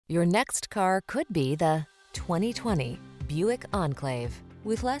Your next car could be the 2020 Buick Enclave.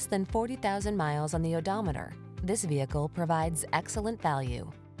 With less than 40,000 miles on the odometer, this vehicle provides excellent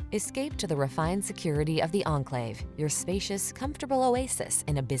value. Escape to the refined security of the Enclave, your spacious, comfortable oasis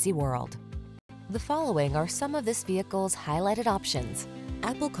in a busy world. The following are some of this vehicle's highlighted options: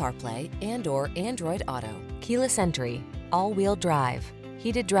 Apple CarPlay and/or Android Auto, keyless entry, all-wheel drive,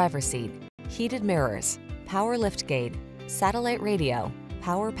 heated driver's seat, heated mirrors, power liftgate, satellite radio,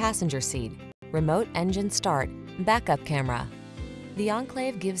 power passenger seat, remote engine start, backup camera. The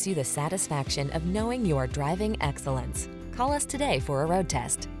Enclave gives you the satisfaction of knowing you are driving excellence. Call us today for a road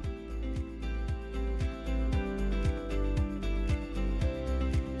test.